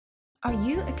Are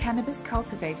you a cannabis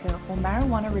cultivator or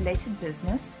marijuana-related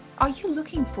business? Are you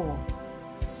looking for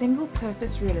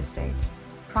single-purpose real estate,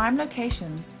 prime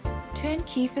locations,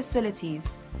 turnkey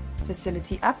facilities,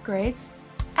 facility upgrades,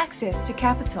 access to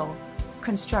capital,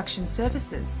 construction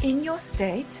services in your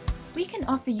state? We can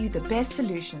offer you the best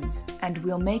solutions and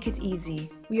we'll make it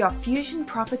easy. We are Fusion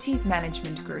Properties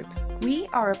Management Group. We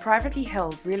are a privately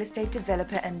held real estate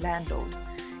developer and landlord.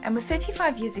 And with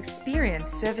 35 years experience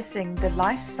servicing the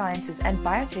life sciences and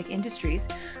biotech industries,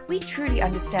 we truly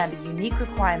understand the unique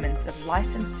requirements of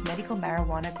licensed medical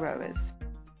marijuana growers.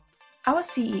 Our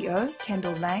CEO,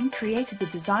 Kendell Lang, created the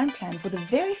design plan for the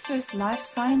very first life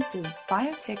sciences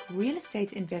biotech real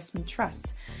estate investment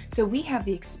trust, so we have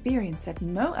the experience that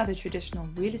no other traditional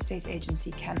real estate agency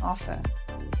can offer.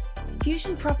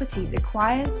 Fusion Properties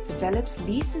acquires, develops,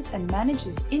 leases and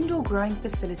manages indoor growing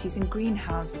facilities and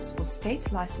greenhouses for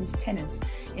state-licensed tenants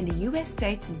in the US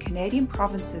states and Canadian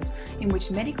provinces in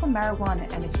which medical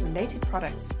marijuana and its related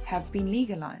products have been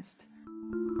legalized.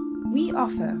 We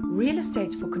offer real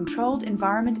estate for controlled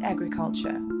environment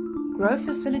agriculture, grow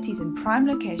facilities in prime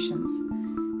locations,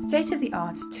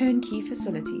 state-of-the-art turnkey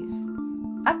facilities,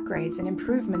 upgrades and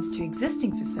improvements to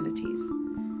existing facilities,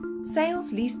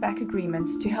 sales leaseback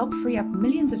agreements to help free up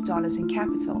millions of dollars in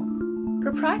capital,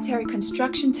 proprietary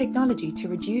construction technology to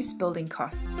reduce building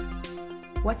costs.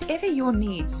 Whatever your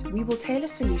needs, we will tailor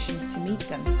solutions to meet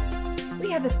them. We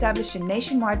have established a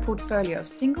nationwide portfolio of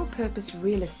single-purpose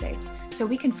real estate, so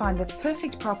we can find the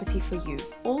perfect property for you,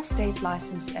 all state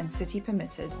licensed and city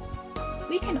permitted.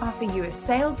 We can offer you a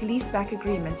sales leaseback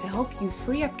agreement to help you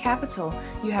free up capital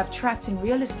you have trapped in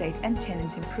real estate and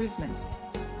tenant improvements.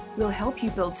 We'll help you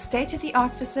build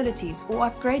state-of-the-art facilities or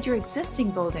upgrade your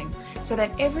existing building so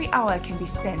that every hour can be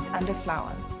spent under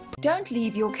flower. Don't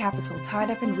leave your capital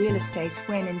tied up in real estate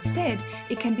when instead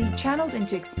it can be channeled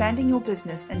into expanding your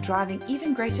business and driving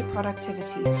even greater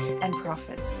productivity and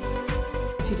profits.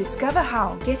 To discover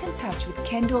how, get in touch with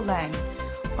Kendell Lang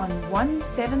on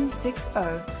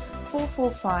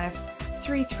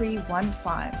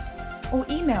 1760-445-3315 or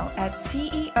email at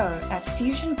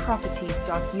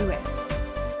ceo@fusionproperties.us.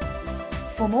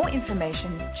 For more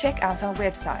information, check out our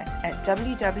website at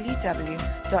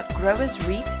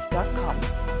www.growersreit.com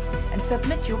and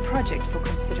submit your project for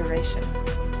consideration.